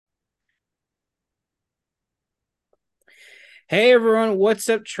Hey everyone, what's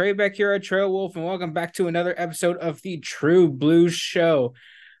up? Trey back here at Trail Wolf, and welcome back to another episode of the True Blues Show.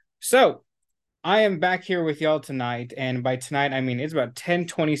 So, I am back here with y'all tonight, and by tonight I mean it's about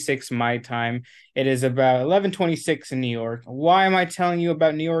 10:26 my time. It is about 11:26 in New York. Why am I telling you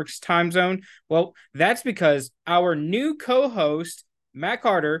about New York's time zone? Well, that's because our new co-host, Matt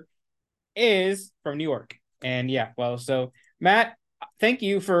Carter, is from New York. And yeah, well, so Matt, thank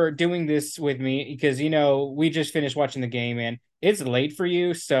you for doing this with me because we just finished watching the game and it's late for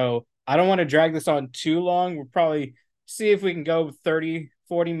you, so I don't want to drag this on too long. We'll probably see if we can go 30,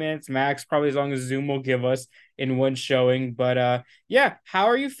 40 minutes max, probably as long as Zoom will give us in one showing. But yeah, how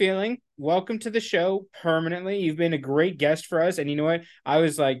are you feeling? Welcome to the show permanently. You've been a great guest for us. And you know what? I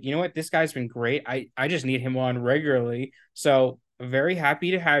was like, you know what? This guy's been great. I just need him on regularly. So very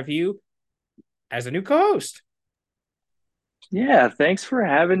happy to have you as a new co-host. Yeah, thanks for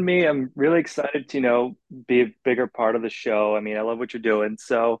having me. I'm really excited to, be a bigger part of the show. I mean, I love what you're doing.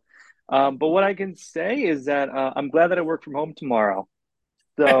 But what I can say is that I'm glad that I work from home tomorrow.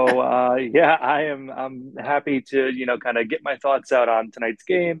 Yeah, I'm happy to, kind of get my thoughts out on tonight's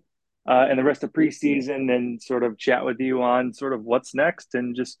game and the rest of preseason and sort of chat with you on sort of what's next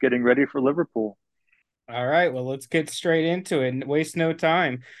and just getting ready for Liverpool. All right, well, let's get straight into it and waste no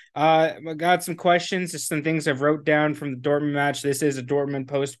time. I got some questions, just some things I've wrote down from the Dortmund match. This is a Dortmund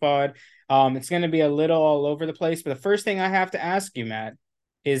post pod. It's going to be a little all over the place, but the first thing I have to ask you, Matt,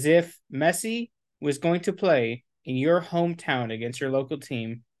 is if Messi was going to play in your hometown against your local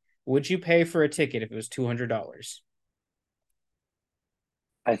team, would you pay for a ticket if it was $200?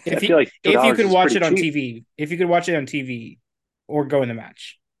 I If feel you like two if you dollars could is watch pretty it on cheap. TV, if you could watch it on TV or go in the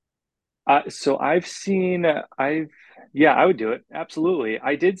match. So I've seen, yeah, I would do it. Absolutely.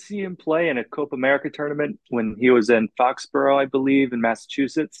 I did see him play in a Copa America tournament when he was in Foxborough, I believe, in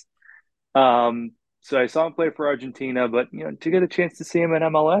Massachusetts. Um, so I saw him play for Argentina, but to get a chance to see him in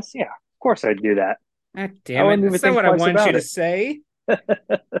MLS, yeah, of course I'd do that. God I damn it. wouldn't even That's not think what I twice wanted you about to it. say.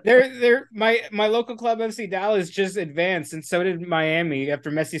 My local club FC Dallas just advanced, and so did Miami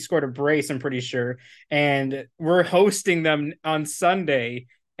after Messi scored a brace, I'm pretty sure. And we're hosting them on Sunday.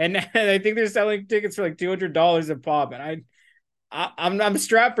 And I think they're selling tickets for like $200 a pop. And I'm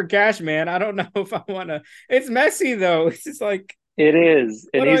strapped for cash, man. I don't know if I wanna. It's Messi though. It's just like, It is,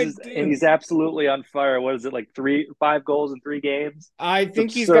 what and do I and do? he's absolutely on fire. What is it like 5 goals in 3 games? I It's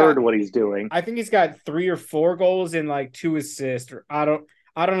think he's got absurd what he's doing. I think he's got three or four goals and like two assists, or I don't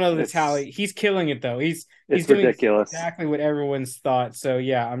know the It's tally. He's killing it though. He's it's doing ridiculous. exactly what everyone's thought. So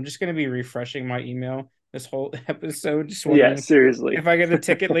yeah, I'm just gonna be refreshing my email this whole episode, just Yeah, wondering seriously. if I get the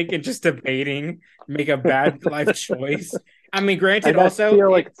ticket link and just debating, make a bad life choice. I mean, granted, I also feel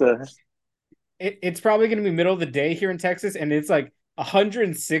like the it's probably gonna be middle of the day here in Texas, and it's like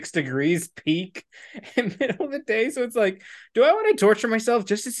 106 degrees peak in middle of the day. So it's like, do I want to torture myself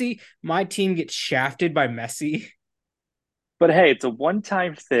just to see my team get shafted by Messi? But hey, it's a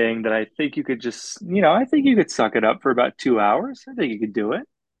one-time thing that I think you could just, I think you could suck it up for about 2 hours. I think you could do it.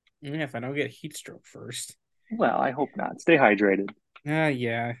 Yeah, if I don't get heat stroke first. Well, I hope not. Stay hydrated.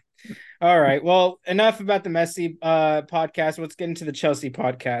 Yeah. All right. Well, enough about the Messi podcast. Let's get into the Chelsea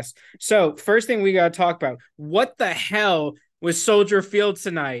podcast. So, first thing we got to talk about, what the hell was Soldier Field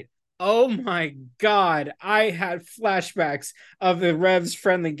tonight? Oh my God. I had flashbacks of the Revs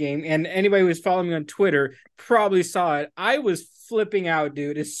friendly game, and anybody who's following me on Twitter probably saw it. I was flipping out,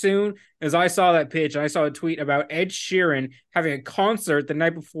 dude. As soon as I saw that pitch, I saw a tweet about Ed Sheeran having a concert the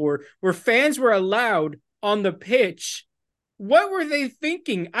night before where fans were allowed on the pitch. What were they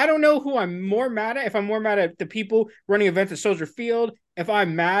thinking? I don't know who I'm more mad at. If I'm more mad at the people running events at Soldier Field, if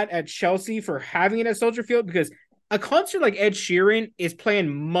I'm mad at Chelsea for having it at Soldier Field, because a concert like Ed Sheeran is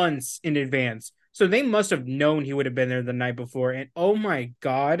planned months in advance. So they must have known he would have been there the night before. And oh my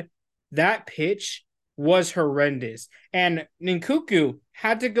God, that pitch was horrendous. And Nkunku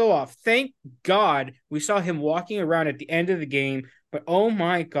had to go off. Thank God we saw him walking around at the end of the game. But oh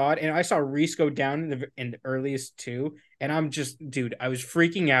my God. And I saw Reese go down in the earliest too. And I'm just, dude, I was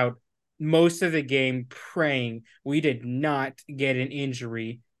freaking out most of the game, praying we did not get an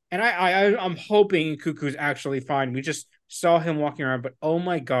injury. And I'm hoping Cuckoo's actually fine. We just saw him walking around, but oh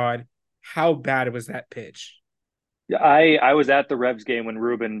my God, how bad was that pitch? I was at the Revs game when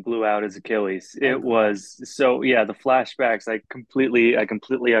Ruben blew out his Achilles. Oh It God. was so yeah, the flashbacks, I completely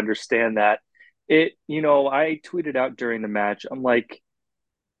understand that. I tweeted out during the match. I'm like,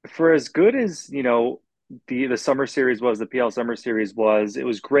 for as good as, the summer series was, the PL summer series was, it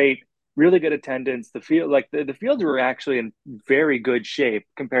was great, really good attendance. The fields were actually in very good shape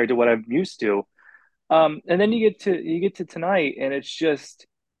compared to what I'm used to. And then you get to tonight, and it's just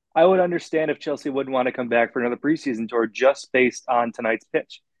I would understand if Chelsea wouldn't want to come back for another preseason tour just based on tonight's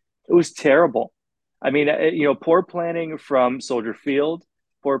pitch. It was terrible. I mean, poor planning from Soldier Field,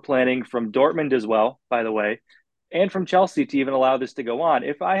 poor planning from Dortmund as well, by the way, and from Chelsea to even allow this to go on.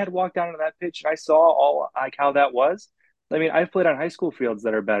 If I had walked down to that pitch and I saw all like how that was, I mean, I've played on high school fields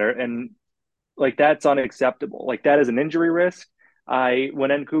that are better, and like that's unacceptable. Like that is an injury risk. When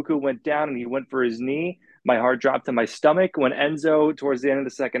Nkuku went down and he went for his knee, my heart dropped to my stomach. When Enzo towards the end of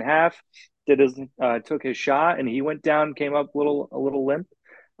the second half took his shot and he went down, came up a little limp.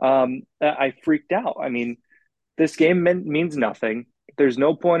 I freaked out. I mean, this game means nothing. There's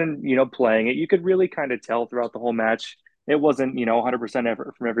no point in playing it. You could really kind of tell throughout the whole match it wasn't 100%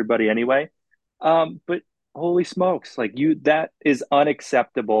 effort from everybody anyway. But holy smokes, like that is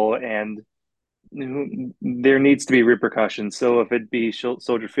unacceptable, and there needs to be repercussions. So if it be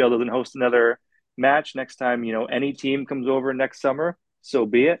Soldier Field doesn't host another match next time, any team comes over next summer, so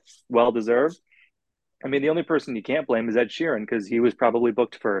be it. Well deserved. I mean, the only person you can't blame is Ed Sheeran because he was probably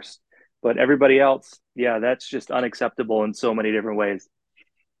booked first. But everybody else, yeah, that's just unacceptable in so many different ways.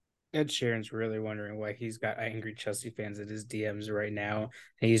 Ed Sheeran's really wondering why he's got angry Chelsea fans at his DMs right now.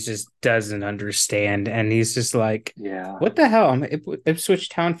 He just doesn't understand, and he's just like, Yeah. "What the hell? I'm an Ipswich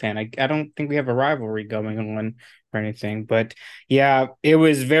Town fan. I don't think we have a rivalry going on or anything." But yeah, it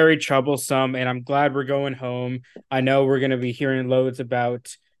was very troublesome, and I'm glad we're going home. I know we're going to be hearing loads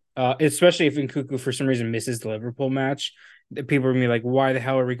about, especially if Nkuku for some reason misses the Liverpool match. People are gonna be like, "Why the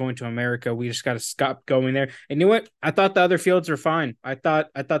hell are we going to America? We just got to stop going there." And you know what? I thought the other fields were fine. I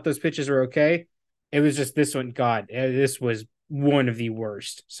thought those pitches were okay. It was just this one. God, this was one of the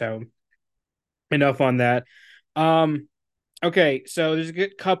worst. So enough on that. Um, okay, so there's a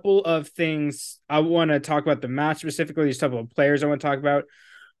good couple of things I want to talk about the match specifically. There's a couple of players I want to talk about.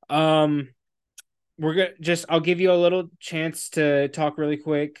 Um, we're gonna just I'll give you a little chance to talk really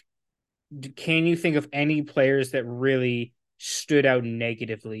quick. Can you think of any players that really stood out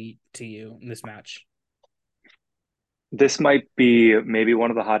negatively to you in this match? This might be maybe one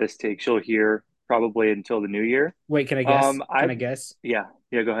of the hottest takes you'll hear probably until the new year. Wait, can I guess? Can I I guess? Yeah,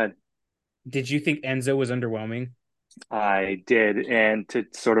 yeah, go ahead. Did you think Enzo was underwhelming? I did. And to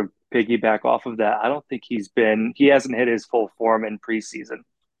sort of piggyback off of that, I don't think he hasn't hit his full form in preseason,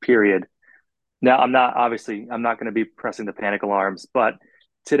 period. Now, I'm not going to be pressing the panic alarms, but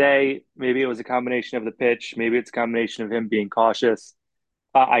today, maybe it was a combination of the pitch, maybe it's a combination of him being cautious.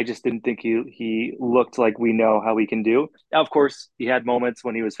 I just didn't think he looked like we know how he can do. Now, of course, he had moments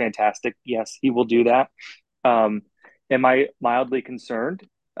when he was fantastic. Yes, he will do that. Um, am I mildly concerned?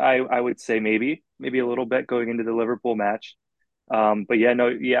 I would say maybe a little bit going into the Liverpool match. But yeah, no,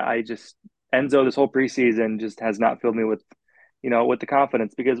 yeah, I just Enzo this whole preseason just has not filled me with with the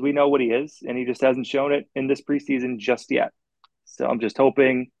confidence because we know what he is, and he just hasn't shown it in this preseason just yet. So I'm just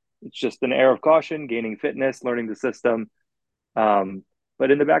hoping it's just an air of caution, gaining fitness, learning the system. Um, but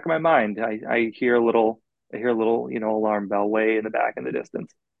in the back of my mind, I hear a little, alarm bell way in the back in the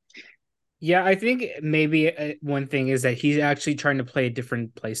distance. Yeah, I think maybe one thing is that he's actually trying to play a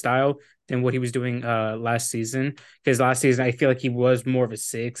different play style than what he was doing last season. Because last season I feel like he was more of a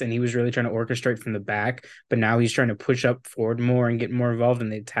six and he was really trying to orchestrate from the back, but now he's trying to push up forward more and get more involved in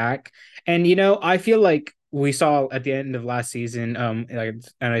the attack. And I feel like we saw at the end of last season, like,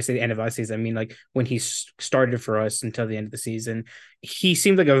 and I say the end of last season, I mean like when he started for us until the end of the season, he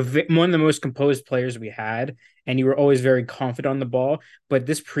seemed like one of the most composed players we had, and you were always very confident on the ball. But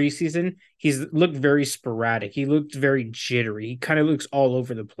this preseason, he's looked very sporadic. He looked very jittery. He kind of looks all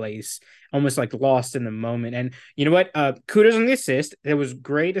over the place, almost like lost in the moment. And you know what? Kudos on the assist. It was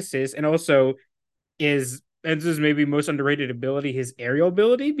great assist, and also is Enzo's maybe most underrated ability, his aerial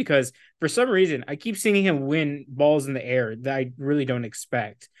ability, because for some reason I keep seeing him win balls in the air that I really don't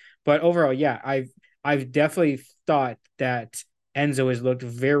expect. But overall, yeah, I've definitely thought that Enzo has looked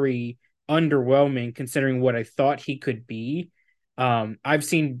very underwhelming considering what I thought he could be. I've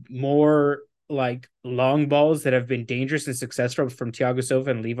seen more like long balls that have been dangerous and successful from Thiago Silva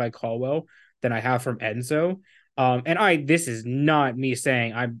and Levi Colwell than I have from Enzo. And this is not me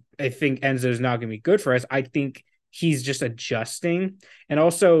saying I think Enzo is not going to be good for us. I think he's just adjusting, and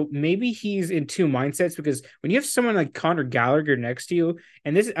also maybe he's in two mindsets because when you have someone like Conor Gallagher next to you,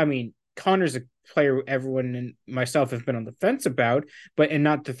 and this, I mean, Connor's a player everyone and myself have been on the fence about, and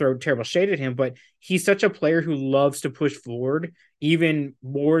not to throw terrible shade at him, but he's such a player who loves to push forward even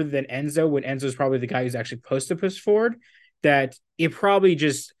more than Enzo, when Enzo's probably the guy who's actually supposed to push forward, that it probably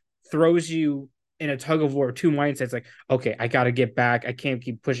just throws you in a tug of war, two mindsets like, okay, I got to get back. I can't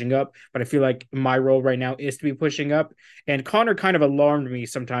keep pushing up, but I feel like my role right now is to be pushing up. And Connor kind of alarmed me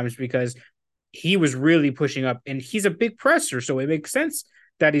sometimes because he was really pushing up and he's a big presser. So it makes sense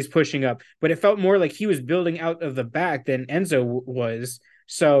that he's pushing up, but it felt more like he was building out of the back than Enzo was.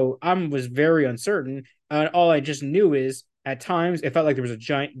 So I was very uncertain. All I just knew is at times it felt like there was a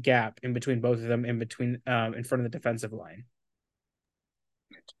giant gap in between both of them, in front of the defensive line.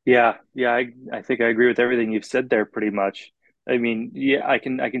 Yeah, yeah, I think I agree with everything you've said there pretty much. I mean, yeah, I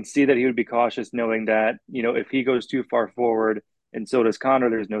can see that he would be cautious knowing that, if he goes too far forward and so does Connor,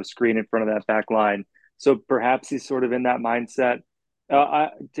 there's no screen in front of that back line. So perhaps he's sort of in that mindset.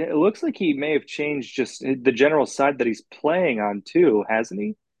 It looks like he may have changed just the general side that he's playing on too, hasn't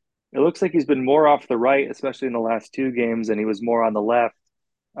he? It looks like he's been more off the right, especially in the last two games, and he was more on the left,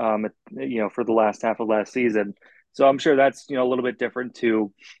 for the last half of last season. So I'm sure that's a little bit different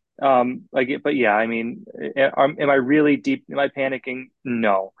too. But yeah, I mean, am I really deep? Am I panicking?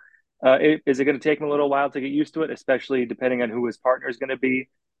 No. Is it going to take him a little while to get used to it, especially depending on who his partner is going to be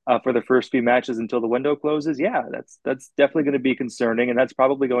for the first few matches until the window closes? Yeah, that's definitely going to be concerning, and that's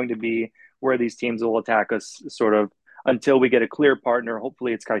probably going to be where these teams will attack us, sort of until we get a clear partner.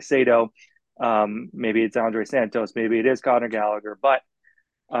 Hopefully, it's Caicedo. Maybe it's Andre Santos. Maybe it is Conor Gallagher. But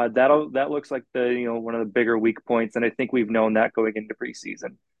that looks like the one of the bigger weak points, and I think we've known that going into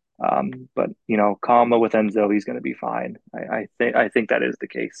preseason. But Kama with Enzo, he's going to be fine. I think that is the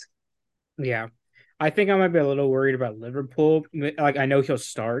case. Yeah. I think I might be a little worried about Liverpool. Like I know he'll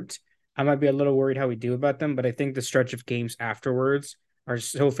start. I might be a little worried how we do about them, but I think the stretch of games afterwards are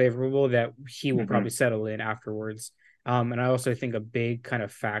so favorable that he will probably Hmm. settle in afterwards. And I also think a big kind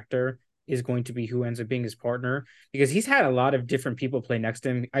of factor is going to be who ends up being his partner because he's had a lot of different people play next to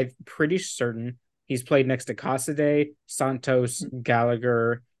him. I'm pretty certain he's played next to Casade, Santos,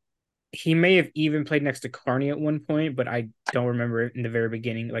 Gallagher. He may have even played next to Carney at one point, but I don't remember in the very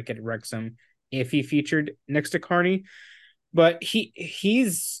beginning, like at Wrexham, if he featured next to Carney. But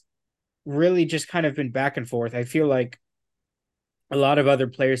he's really just kind of been back and forth. I feel like a lot of other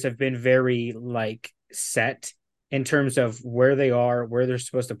players have been very like set in terms of where they are, where they're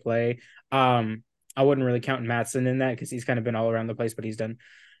supposed to play. I wouldn't really count Matson in that because he's kind of been all around the place, but he's done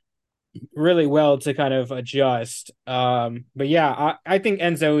really well to kind of adjust. But yeah, I think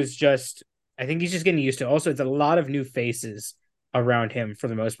Enzo is just I think he's just getting used to it. Also, it's a lot of new faces around him for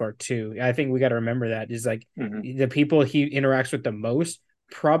the most part too. I think we got to remember that is like Hmm. the people he interacts with the most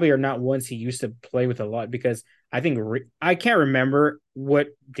probably are not ones he used to play with a lot because I think I can't remember what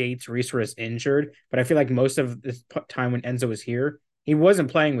dates Reese was injured, but I feel like most of the time when Enzo was here, he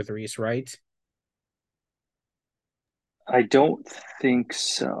wasn't playing with Reese, right? I don't think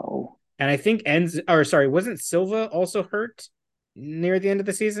so. And I think Enzo, or sorry, wasn't Silva also hurt near the end of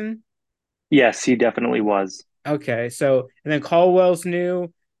the season? Yes, he definitely was. Okay, so and then Caldwell's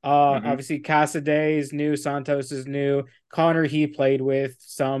new. Hmm. Obviously Casaday is new. Santos is new. Connor he played with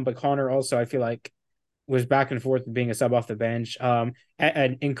some, but Connor also I feel like was back and forth being a sub off the bench. And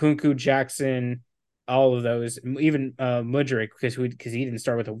Nkunku, Jackson, all of those, even Mudrick because he didn't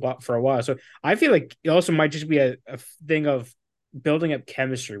start with for a while. So I feel like it also might just be a thing of building up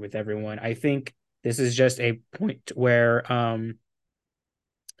chemistry with everyone. I think this is just a point where I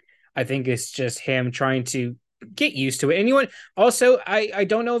think it's just him trying to get used to it. Anyone also, I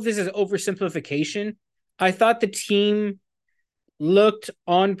don't know if this is oversimplification. I thought the team looked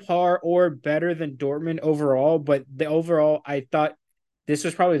on par or better than Dortmund overall, but the overall I thought this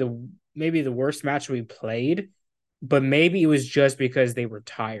was probably the maybe the worst match we played, but maybe it was just because they were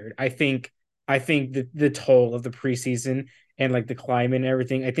tired. I think the toll of the preseason and like the climate and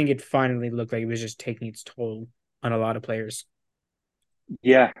everything, I think it finally looked like it was just taking its toll on a lot of players.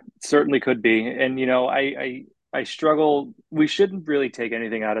 Yeah, it certainly could be. And I struggle. We shouldn't really take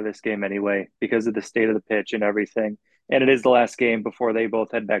anything out of this game anyway because of the state of the pitch and everything. And it is the last game before they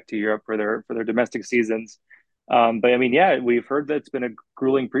both head back to Europe for their domestic seasons. But I mean, yeah, we've heard that it's been a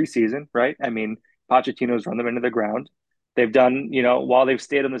grueling preseason, right? I mean, Pochettino's run them into the ground. They've done, while they've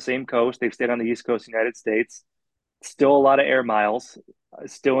stayed on the same coast, they've stayed on the East Coast of the United States. Still a lot of air miles,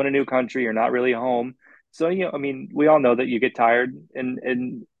 still in a new country. You're not really home. So, I mean, we all know that you get tired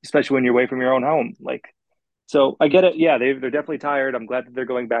and especially when you're away from your own home. So I get it. Yeah, they're definitely tired. I'm glad that they're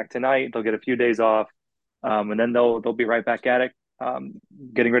going back tonight. They'll get a few days off. And then they'll be right back at it,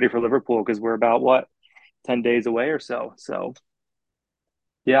 getting ready for Liverpool because we're about what, 10 days away or so. So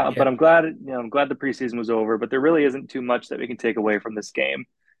yeah, Yeah. but I'm glad the preseason was over, but there really isn't too much that we can take away from this game.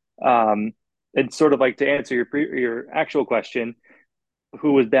 Um, and sort of like to answer your actual question,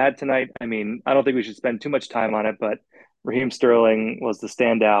 who was bad tonight? I mean, I don't think we should spend too much time on it, but Raheem Sterling was the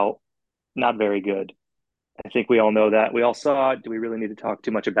standout, not very good. I think we all know that. We all saw it. Do we really need to talk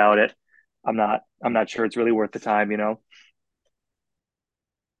too much about it? I'm not sure it's really worth the time.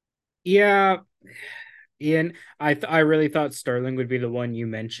 Yeah, Ian, I really thought Sterling would be the one you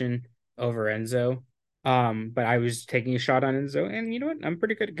mentioned over Enzo. But I was taking a shot on Enzo, and you know what? I'm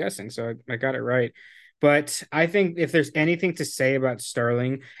pretty good at guessing, so I got it right. But I think if there's anything to say about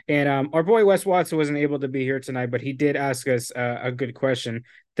Sterling, and our boy Wes Watson wasn't able to be here tonight, but he did ask us a good question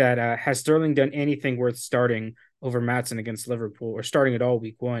that has Sterling done anything worth starting over Matson against Liverpool or starting at all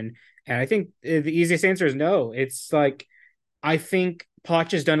week one? And I think the easiest answer is no. It's like I think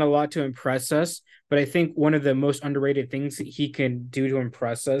Poch has done a lot to impress us, but I think one of the most underrated things he can do to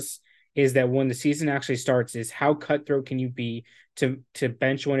impress us is that when the season actually starts, is how cutthroat can you be to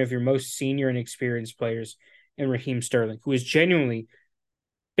bench one of your most senior and experienced players in Raheem Sterling, who has genuinely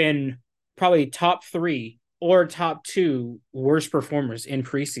been probably top three or top two worst performers in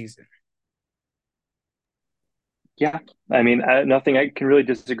preseason. Yeah, I mean, nothing I can really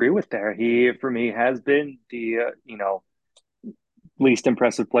disagree with there. He, for me, has been the least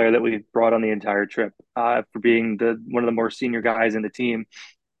impressive player that we've brought on the entire trip. For being the one of the more senior guys in the team,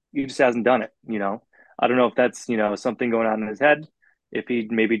 he just hasn't done it. I don't know if that's something going on in his head, if he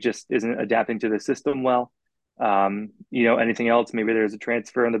maybe just isn't adapting to the system well. Anything else? Maybe there's a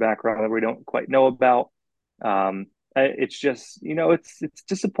transfer in the background that we don't quite know about. It's just it's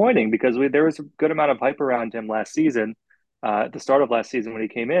disappointing because there was a good amount of hype around him last season, at the start of last season when he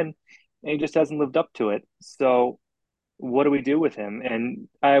came in, and he just hasn't lived up to it. So what do we do with him? And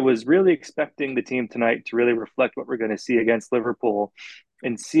I was really expecting the team tonight to really reflect what we're going to see against Liverpool,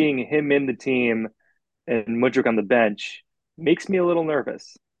 and seeing him in the team and Mudryk on the bench makes me a little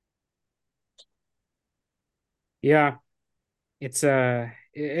nervous. Yeah,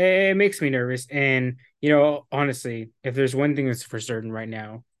 it makes me nervous. And honestly, if there's one thing that's for certain right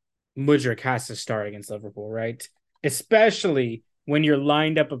now, Mudryk has to start against Liverpool, right? Especially when you're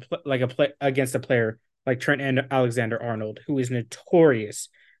lined up against a player like Trent and Alexander Arnold, who is notorious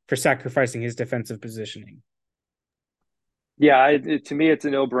for sacrificing his defensive positioning. Yeah, to me, it's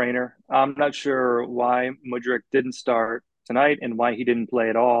a no-brainer. I'm not sure why Mudryk didn't start tonight and why he didn't play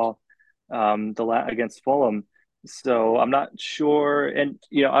at all against Fulham. So I'm not sure, and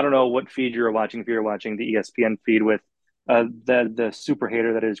I don't know what feed you're watching. If you're watching the ESPN feed with the super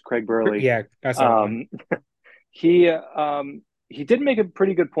hater that is Craig Burley, Yeah, I saw that one. um, he did make a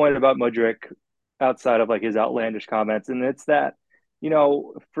pretty good point about Mudryk outside of like his outlandish comments, and it's that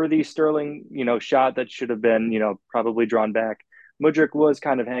for the Sterling shot that should have been probably drawn back, Mudryk was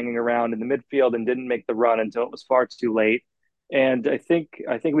kind of hanging around in the midfield and didn't make the run until it was far too late. And I think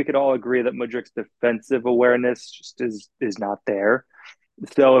we could all agree that Mudryk's defensive awareness just is not there.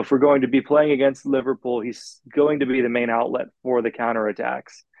 So if we're going to be playing against Liverpool, he's going to be the main outlet for the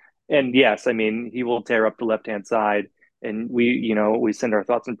counterattacks. And yes, I mean, he will tear up the left-hand side. And we send our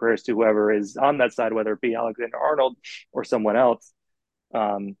thoughts and prayers to whoever is on that side, whether it be Alexander Arnold or someone else.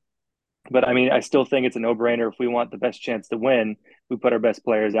 Um, but I mean, I still think it's a no-brainer. If we want the best chance to win, we put our best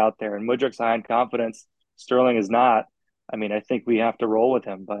players out there. And Mudryk's high in confidence. Sterling is not. I mean, I think we have to roll with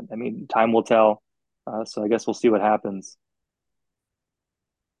him. But I mean, time will tell. So I guess we'll see what happens.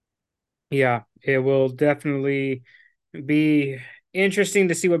 Yeah, it will definitely be interesting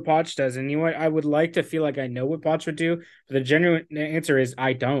to see what Poch does. And you know what? I would like to feel like I know what Poch would do, but the genuine answer is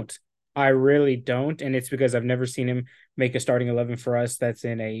I don't. I really don't. And it's because I've never seen him make a starting 11 for us that's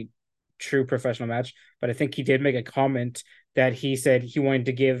in a true professional match. But I think he did make a comment that he said he wanted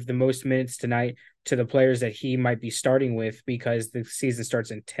to give the most minutes tonight to the players that he might be starting with because the season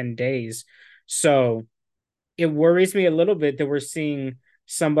starts in 10 days. So it worries me a little bit that we're seeing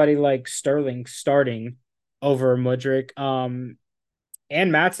somebody like Sterling starting over Mudryk,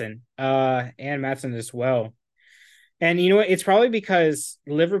 and Matson as well. And you know what? It's probably because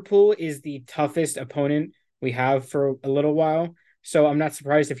Liverpool is the toughest opponent we have for a little while. So I'm not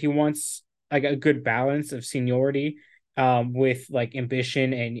surprised if he wants like a good balance of seniority, with like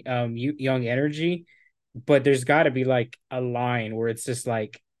ambition and young energy. But there's got to be like a line where it's just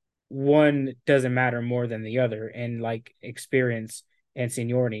like one doesn't matter more than the other, and like experience and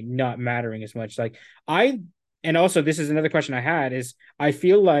seniority not mattering as much. I, and also this is another question I had is I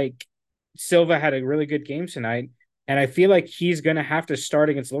feel like Silva had a really good game tonight, and I feel like he's going to have to start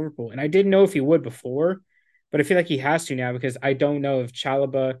against Liverpool. And I didn't know if he would before, but I feel like he has to now because I don't know if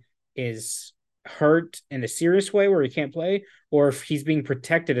Chalaba is hurt in a serious way where he can't play, or if he's being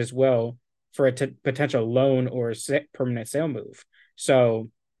protected as well for a potential loan or permanent sale move. So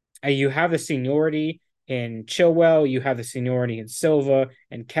you have the seniority in Chilwell, you have the seniority in Silva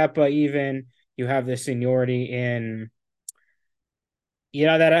and Kepa, even you have the seniority in we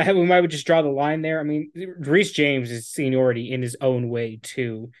might just draw the line there. I mean, Reece James is seniority in his own way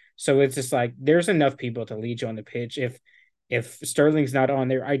too. So it's just like there's enough people to lead you on the pitch. If Sterling's not on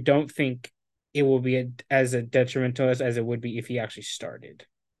there, I don't think it will be as a detriment to us as it would be if he actually started.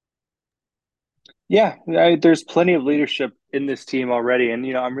 Yeah, there's plenty of leadership in this team already, and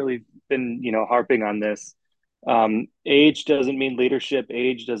I'm really been harping on this. Age doesn't mean leadership.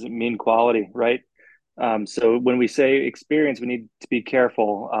 Age doesn't mean quality, right? So when we say experience, we need to be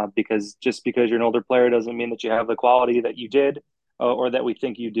careful because just because you're an older player doesn't mean that you have the quality that you did or that we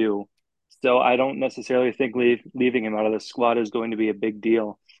think you do. So I don't necessarily think leaving him out of the squad is going to be a big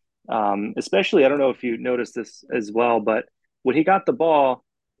deal. Especially, I don't know if you noticed this as well, but when he got the ball,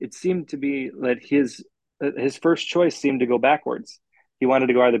 it seemed to be that his first choice seemed to go backwards. He wanted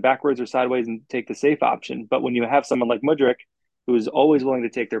to go either backwards or sideways and take the safe option. But when you have someone like Mudrick, who's always willing to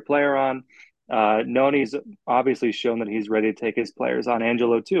take their player on, Noni's obviously shown that he's ready to take his players on.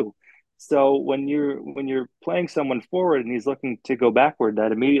 Angelo too. So when you're playing someone forward and he's looking to go backward,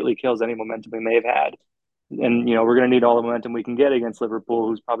 that immediately kills any momentum we may have had. And we're going to need all the momentum we can get against Liverpool,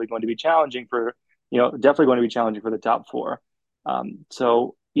 who's probably going to be challenging for definitely going to be challenging for the top four.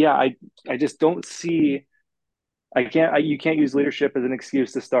 So yeah, I just don't see. You can't use leadership as an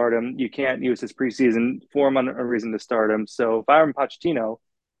excuse to start him. You can't use his preseason form on a reason to start him. So if I'm Pochettino,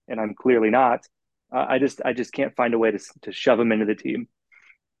 and I'm clearly not, I just can't find a way to shove him into the team.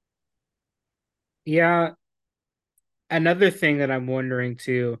 Yeah, another thing that I'm wondering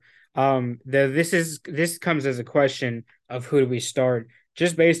too, this comes as a question of who do we start,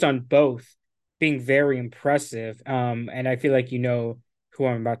 just based on both being very impressive. And I feel like you know who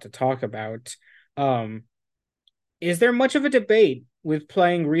I'm about to talk about. Um, is there much of a debate with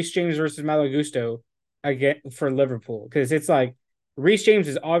playing Reece James versus Malo Gusto again for Liverpool? Because it's like Reece James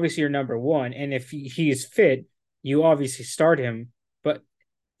is obviously your number one, and if he is fit, you obviously start him. But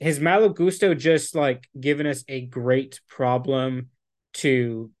has Malo Gusto just like given us a great problem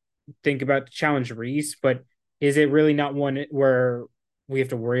to think about to challenge Reese? But is it really not one where we have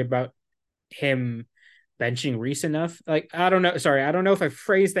to worry about him benching Reese enough? Like, I don't know. Sorry, I don't know if I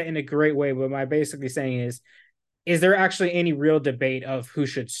phrased that in a great way, but my basically saying is there actually any real debate of who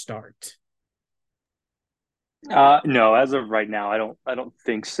should start? No, as of right now, I don't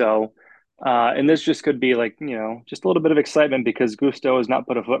think so. And this just could be like, just a little bit of excitement because Gusto has not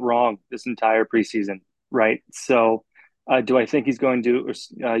put a foot wrong this entire preseason, right? So, do I think he's going to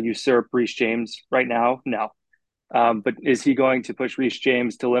usurp Reece James right now? No. But is he going to push Reece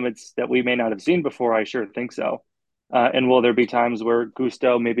James to limits that we may not have seen before? I sure think so. And will there be times where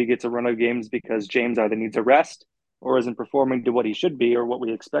Gusto maybe gets a run of games because James either needs a rest or isn't performing to what he should be or what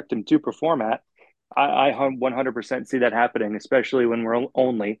we expect him to perform at? I 100% see that happening, especially when we're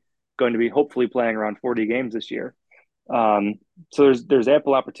only going to be hopefully playing around 40 games this year. Um, so there's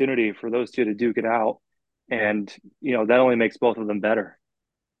ample opportunity for those two to duke it out, and that only makes both of them better.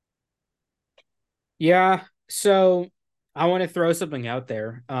 Yeah, so I want to throw something out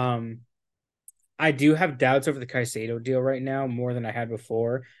there. I do have doubts over the Caicedo deal right now more than I had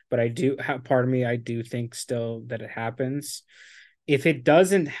before, but I do have part of me I do think still that it happens. If it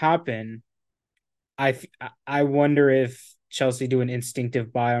doesn't happen, I I wonder if Chelsea do an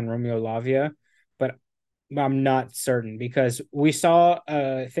instinctive buy on Romeo Lavia, but I'm not certain because we saw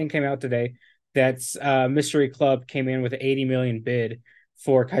a thing came out today that's Mystery Club came in with an 80 million bid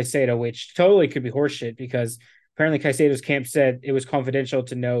for Caicedo, which totally could be horseshit because apparently Caicedo's camp said it was confidential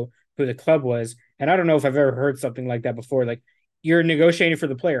to know who the club was. And I don't know if I've ever heard something like that before. Like you're negotiating for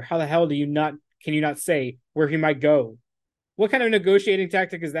the player. How the hell do you not can you not say where he might go? What kind of negotiating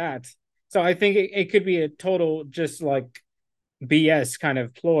tactic is that? So I think it could be a total just like BS kind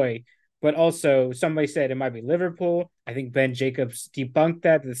of ploy. But also, somebody said it might be Liverpool. I think Ben Jacobs debunked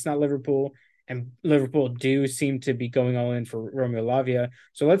that. It's not Liverpool. And Liverpool do seem to be going all in for Romeo Lavia.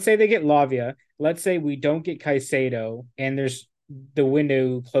 So let's say they get Lavia. Let's say we don't get Caicedo, and there's the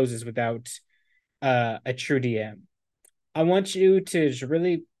window closes without a true DM. I want you to just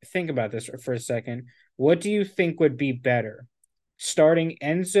really think about this for a second. What do you think would be better? Starting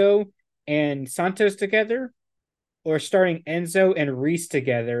Enzo and Santos together, or starting Enzo and Reese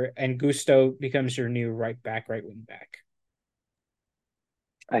together, and Gusto becomes your new right back, right wing back.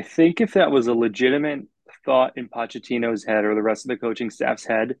 I think if that was a legitimate thought in Pochettino's head or the rest of the coaching staff's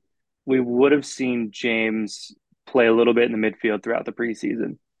head, we would have seen James play a little bit in the midfield throughout the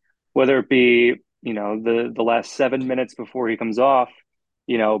preseason, whether it be, the last 7 minutes before he comes off,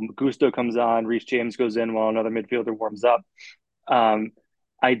 Gusto comes on, Reece James goes in while another midfielder warms up. Um,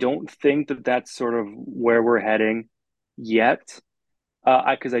 I don't think that that's sort of where we're heading yet.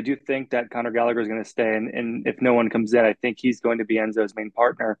 Because I do think that Conor Gallagher is going to stay, and if no one comes in, I think he's going to be Enzo's main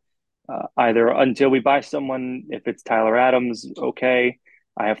partner. Either until we buy someone, if it's Tyler Adams, okay,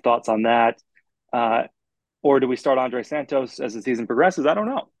 I have thoughts on that. Uh, or do we start Andre Santos as the season progresses? I don't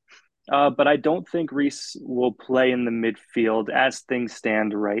know. but I don't think Reese will play in the midfield as things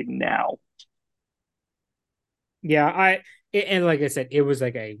stand right now. Yeah, and like I said, it was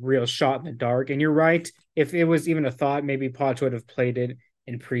like a real shot in the dark. And you're right. If it was even a thought, maybe Poch would have played it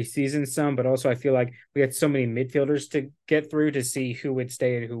in preseason some. But also, I feel like we had so many midfielders to get through to see who would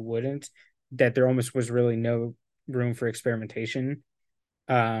stay and who wouldn't, that there almost was really no room for experimentation,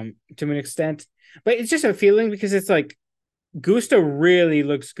 to an extent. But it's just a feeling because it's like Gusto really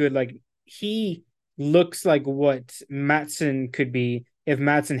looks good. Like he looks like what Matson could be if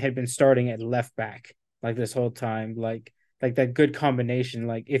Matson had been starting at left back like this whole time. Like that good combination.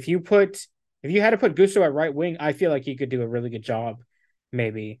 Like if you had to put Gusto at right wing, I feel like he could do a really good job.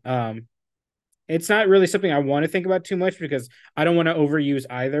 Maybe. It's not really something I want to think about too much because I don't want to overuse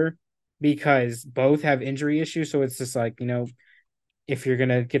either because both have injury issues. So it's just like, if you're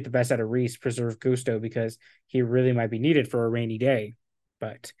gonna get the best out of Reese, preserve Gusto because he really might be needed for a rainy day.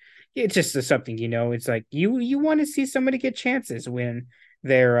 But it's just something, it's like you want to see somebody get chances when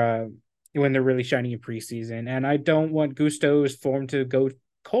they're really shining in preseason. And I don't want Gusto's form to go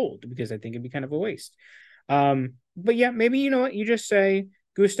cold because I think it'd be kind of a waste. But yeah, maybe you know what, you just say,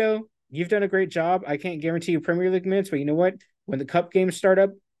 Gusto, you've done a great job. I can't guarantee you Premier League minutes, but you know what? When the cup games start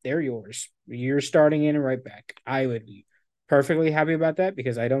up, they're yours. You're starting in and right back. I would be perfectly happy about that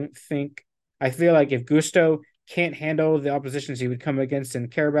because I feel like if Gusto can't handle the oppositions he would come against in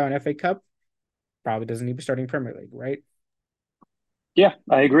Carabao and FA Cup, probably doesn't need to be starting Premier League, right? Yeah,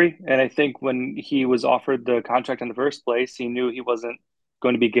 I agree. And I think when he was offered the contract in the first place, he knew he wasn't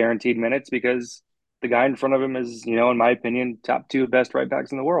going to be guaranteed minutes because the guy in front of him is, in my opinion, top two best right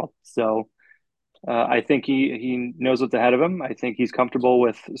backs in the world. So I think he knows what's ahead of him. I think he's comfortable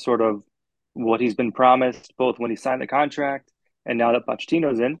with sort of what he's been promised, both when he signed the contract and now that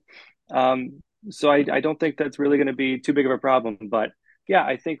Pochettino's in. So I don't think that's really going to be too big of a problem. But yeah,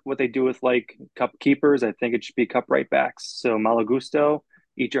 I think what they do with like cup keepers, I think it should be cup right backs. So Malo Gusto,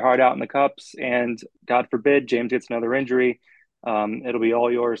 eat your heart out in the cups, and God forbid James gets another injury. It'll be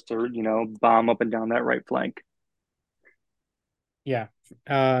all yours to bomb up and down that right flank. Yeah.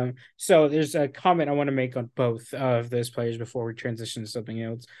 So there's a comment I want to make on both of those players before we transition to something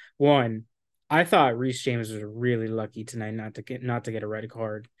else. One, I thought Reece James was really lucky tonight not to get a red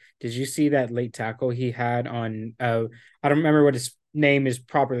card. Did you see that late tackle he had on I don't remember what his name is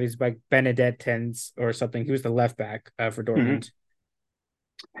properly. It's like Benedettens or something. He was the left back for Mm-hmm. Dortmund.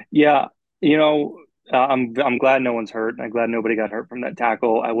 Yeah, you know, I'm glad no one's hurt. I'm glad nobody got hurt from that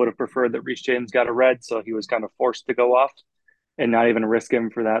tackle. I would have preferred that Reece James got a red, so he was kind of forced to go off and not even risk him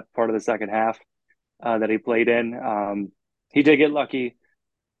for that part of the second half that he played in. He did get lucky,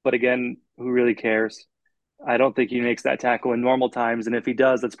 but again, who really cares? I don't think he makes that tackle in normal times, and if he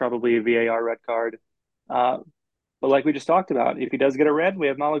does, that's probably a VAR red card. Uh, but like we just talked about, if he does get a red, we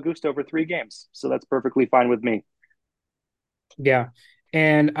have Malagusto over 3 games, so that's perfectly fine with me. Yeah.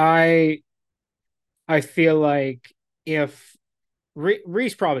 And I feel like if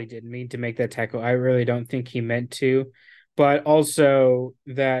Reese probably didn't mean to make that tackle. I really don't think he meant to, but also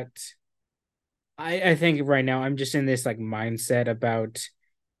that I think right now I'm just in this like mindset about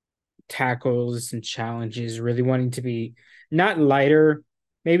tackles and challenges, really wanting to be not lighter,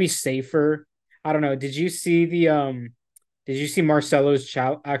 maybe safer. I don't know. Did you see Marcelo's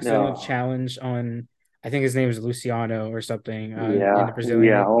accidental No. challenge on I think his name is Luciano or something in Yeah, the Brazilian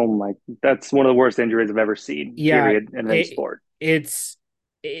yeah. league? Oh my, that's one of the worst injuries I've ever seen, Yeah, period, in any it sport. it's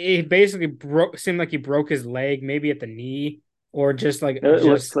it basically broke seemed like he broke his leg, maybe at the knee or just like It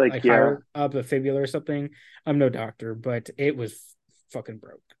looks like, yeah, higher up the fibula or something. I'm no doctor, but it was fucking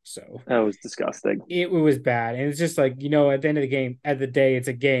broke. So that was disgusting. it was bad. And it's just like, at the end of the game, at the day, it's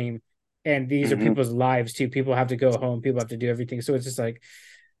a game. And these are Hmm. people's lives too. People have to go home, people have to do everything. So it's just like,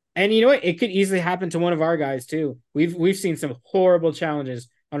 and you know what? It could easily happen to one of our guys too. We've seen some horrible challenges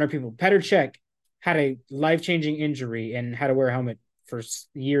on our people. Petr Cech had a life changing injury and had to wear a helmet for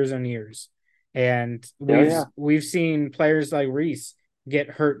years and years, and Oh we've yeah, we've seen players like Reese get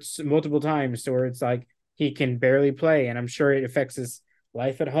hurt multiple times, to where it's like he can barely play, and I'm sure it affects his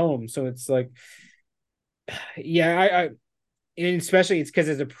life at home. So it's like, yeah, I and especially it's because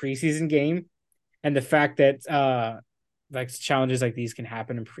it's a preseason game, and the fact that like challenges like these can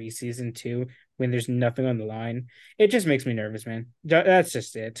happen in preseason too when there's nothing on the line, it just makes me nervous, man. That's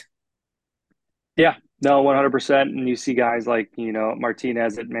just it. yeah. No, 100%. And you see guys like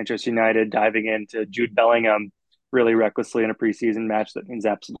Martinez at Manchester United diving into Jude Bellingham really recklessly in a preseason match that means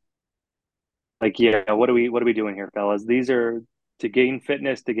absolutely. Like, yeah, what are we doing here, fellas? These are to gain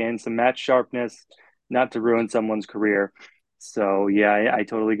fitness, to gain some match sharpness, not to ruin someone's career. So yeah, I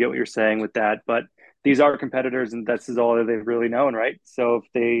totally get what you're saying with that. But these are competitors, and this is all that they've really known, right? So if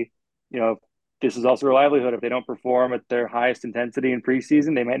they you know, this is also their livelihood. If they don't perform at their highest intensity in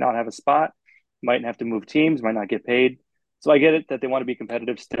preseason, they might not have a spot, might have to move teams, might not get paid. So I get it that they want to be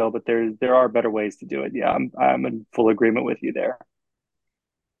competitive still, but there are better ways to do it. Yeah, I'm in full agreement with you there.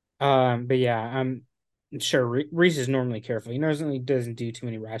 But yeah, I'm sure Reese is normally careful. He normally doesn't do too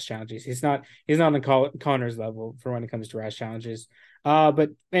many rash challenges. He's not on Connor's level for when it comes to rash challenges.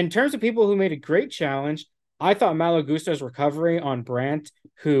 But in terms of people who made a great challenge, I thought Malo Gusto's recovery on Brandt,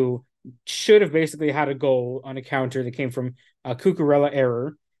 who should have basically had a goal on a counter that came from a Cucurella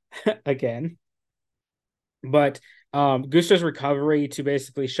error again. But Gusto's recovery to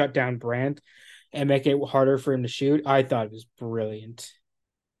basically shut down Brandt and make it harder for him to shoot, I thought it was brilliant.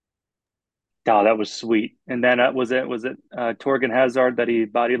 Oh, that was sweet. And then was it Torgan Hazard that he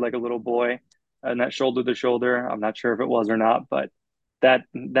bodied like a little boy and that shoulder to shoulder? I'm not sure if it was or not, but that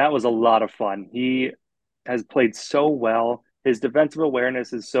was a lot of fun. He has played so well. His defensive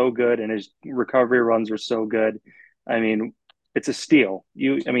awareness is so good, and his recovery runs are so good. I mean, it's a steal.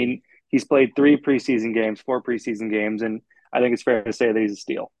 I mean, he's played four preseason games, and I think it's fair to say that he's a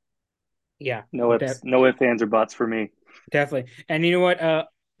steal. Yeah, No ifs, ands, or buts for me. definitely. And you know what? A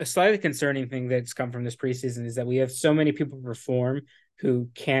slightly concerning thing that's come from this preseason is that we have so many people perform who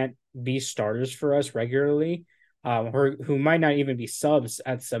can't be starters for us regularly, or who might not even be subs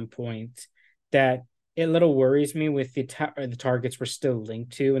at some point. That it little worries me with the targets we're still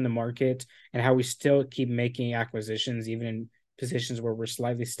linked to in the market and how we still keep making acquisitions even in positions where we're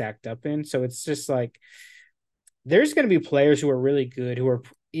slightly stacked up in. So it's just like there's going to be players who are really good who are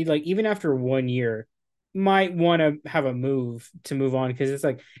like even after 1 year might want to have a move to move on because it's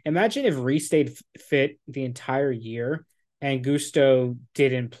like imagine if Reese stayed fit the entire year and Gusto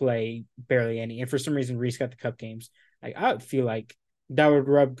didn't play barely any, and for some reason Reese got the cup games. Like I would feel like that would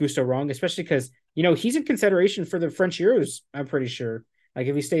rub Gusto wrong, especially because he's in consideration for the French Euros. I'm pretty sure, like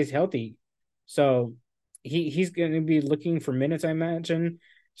if he stays healthy, so he's going to be looking for minutes, I imagine.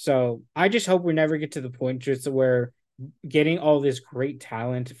 So I just hope we never get to the point just where getting all this great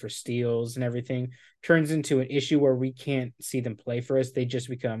talent for steals and everything turns into an issue where we can't see them play for us. They just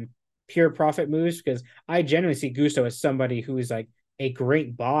become pure profit moves because I genuinely see Gusto as somebody who is like a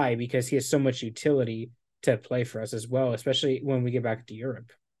great buy because he has so much utility to play for us as well, especially when we get back to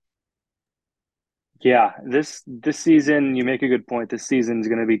Europe. Yeah, this season, you make a good point. This season is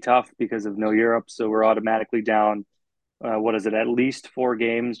going to be tough because of no Europe, so we're automatically down. What is it? At least 4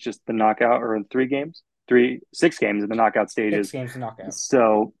 games, just the knockout, or 3 games, 6 games in the knockout Six stages. games to knock out.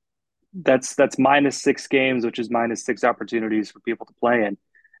 So that's minus 6 games, which is minus 6 opportunities for people to play in.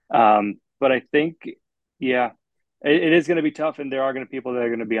 But I think, yeah, it is going to be tough, and there are going to be people that are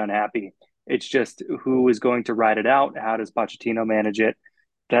going to be unhappy. It's just who is going to ride it out. How does Pochettino manage it?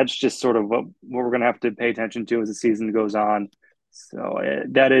 That's just sort of what we're going to have to pay attention to as the season goes on. So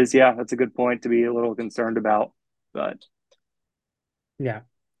that is, yeah, that's a good point to be a little concerned about. But Yeah.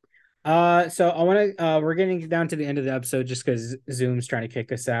 So I want to we're getting down to the end of the episode just because Zoom's trying to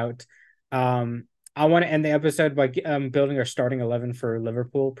kick us out. I want to end the episode by building our starting 11 for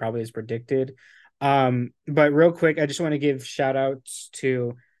Liverpool, probably as predicted. But real quick, I just want to give shout outs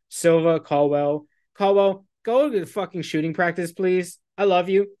to Silva, Caldwell, go to the fucking shooting practice, please. I love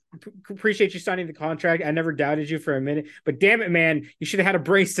you. Appreciate you signing the contract. I never doubted you for a minute, but damn it, man, you should have had a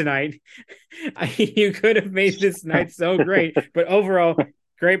brace tonight. You could have made this night so great, but overall,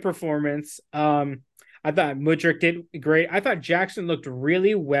 great performance. I thought Mudryk did great. I thought Jackson looked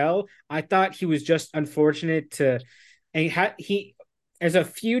really well. I thought he was just unfortunate to, and he there's a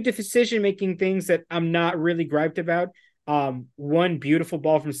few decision making things that I'm not really griped about. One beautiful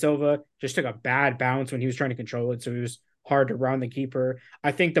ball from Silva just took a bad bounce when he was trying to control it, so it was hard to round the keeper.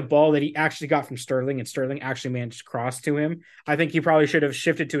 I think the ball that he actually got from Sterling and Sterling actually managed to cross to him. I think he probably should have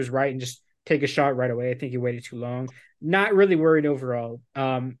shifted to his right and just take a shot right away. I think he waited too long. Not really worried overall.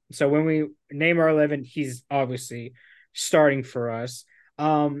 So when we name our 11, he's obviously starting for us.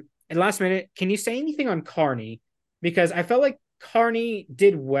 And last minute, can you say anything on Carney? Because I felt like Carney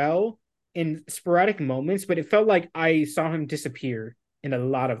did well in sporadic moments, but it felt like I saw him disappear in a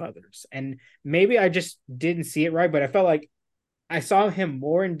lot of others. And maybe I just didn't see it right, but I felt like I saw him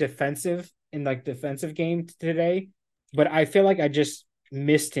more in like defensive game today, but I feel like I just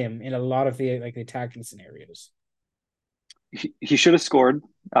missed him in a lot of the like the attacking scenarios. he should have scored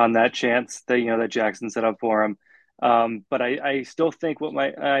on that chance that that Jackson set up for him. But I still think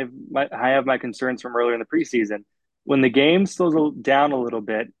I have my concerns from earlier in the preseason. When the game slows down a little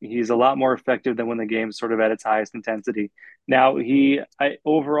bit, he's a lot more effective than when the game's sort of at its highest intensity. Now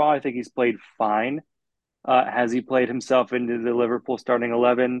overall I think he's played fine. Has he played himself into the Liverpool starting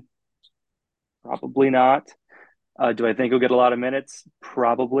 11? Probably not. Do I think he'll get a lot of minutes?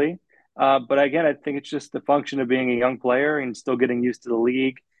 Probably. But again, I think it's just the function of being a young player and still getting used to the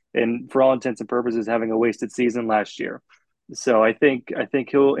league, and for all intents and purposes, having a wasted season last year. So I think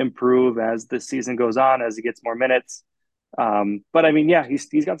he'll improve as the season goes on, as he gets more minutes. But I mean, yeah,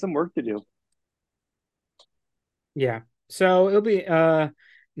 he's got some work to do. Yeah. So it'll be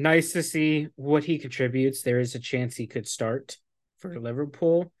nice to see what he contributes. There is a chance he could start for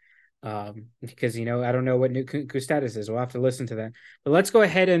Liverpool. Because I don't know what Nkunku's status is. We'll have to listen to that. But let's go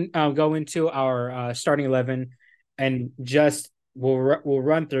ahead and go into our starting 11 and just we'll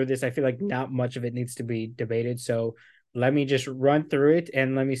run through this. I feel like not much of it needs to be debated. So let me just run through it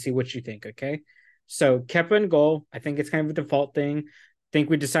and let me see what you think, okay? So Kepa in goal. I think it's kind of a default thing. I think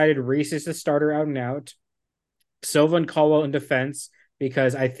we decided Reese is the starter out and out. Silva and Caldwell in defense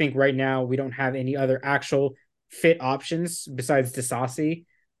because I think right now we don't have any other actual fit options besides Disasi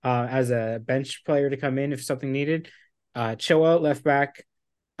as a bench player to come in if something needed. Chilwell left back.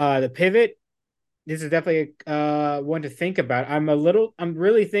 The pivot. This is definitely one to think about. I'm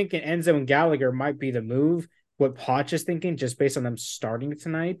really thinking Enzo and Gallagher might be the move. What Poch is thinking, just based on them starting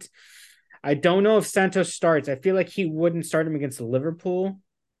tonight. I don't know if Santos starts. I feel like he wouldn't start him against Liverpool.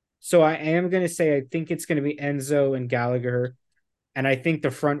 So I am going to say I think it's going to be Enzo and Gallagher. And I think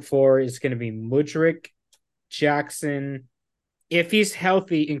the front four is going to be Mudryk, Jackson, if he's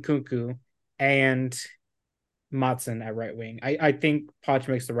healthy, in Nkunku, and Matson at right wing. I think Poch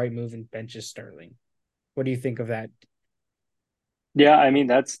makes the right move and benches Sterling. What do you think of that? Yeah, I mean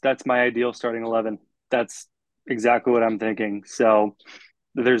that's my ideal starting 11. That's exactly what I'm thinking. So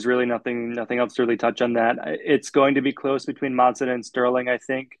there's really nothing else to really touch on that. It's going to be close between Monson and Sterling, I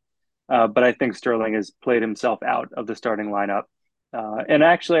think. But I think Sterling has played himself out of the starting lineup. And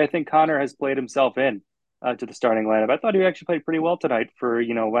actually, I think Connor has played himself in to the starting lineup. I thought he actually played pretty well tonight for,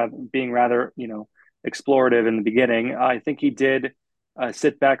 being rather, explorative in the beginning. I think he did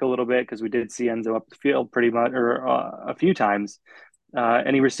sit back a little bit because we did see Enzo up the field pretty much, or a few times.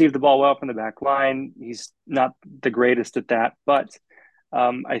 And he received the ball well from the back line. He's not the greatest at that, but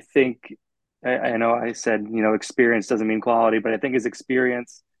I think I know I said experience doesn't mean quality, but I think his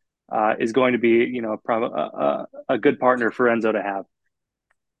experience is going to be a good partner for Enzo to have.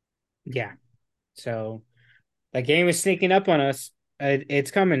 Yeah. So that game is sneaking up on us.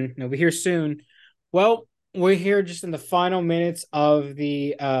 It's coming. It'll be here soon. Well, we're here just in the final minutes of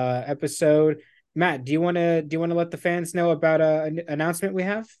the episode. Matt, do you want to let the fans know about an announcement we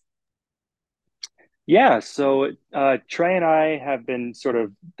have? Yeah, so Trey and I have been sort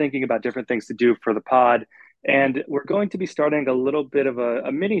of thinking about different things to do for the pod, and we're going to be starting a little bit of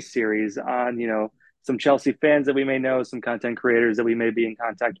a mini series on, some Chelsea fans that we may know, some content creators that we may be in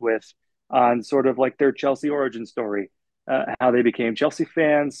contact with, on sort of like their Chelsea origin story, how they became Chelsea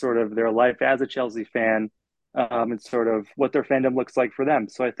fans, sort of their life as a Chelsea fan, and sort of what their fandom looks like for them.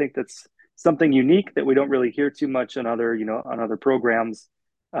 So I think that's something unique that we don't really hear too much on other programs.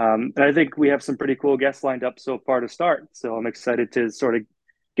 And I think we have some pretty cool guests lined up so far to start. So I'm excited to sort of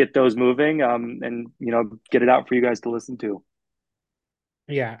get those moving, and get it out for you guys to listen to.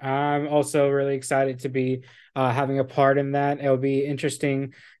 Yeah, I'm also really excited to be having a part in that. It'll be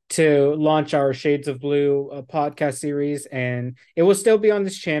interesting to launch our Shades of Blue podcast series, and it will still be on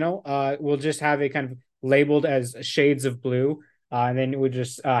this channel. We'll just have it kind of labeled as Shades of Blue, and then we'll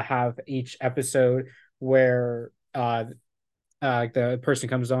just have each episode where the person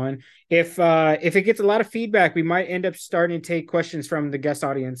comes on. If it gets a lot of feedback, we might end up starting to take questions from the guest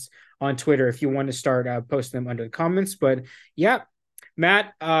audience on Twitter if you want to start posting them under the comments. But yeah,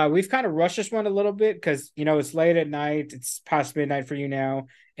 Matt, we've kind of rushed this one a little bit because it's late at night. It's past midnight for you now,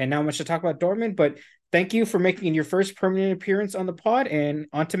 and not much to talk about Dortmund. But thank you for making your first permanent appearance on the pod, and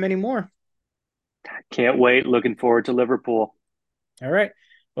on to many more. Can't wait. Looking forward to Liverpool. All right.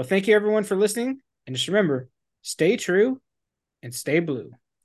 Well, thank you everyone for listening, and just remember, stay true and stay blue.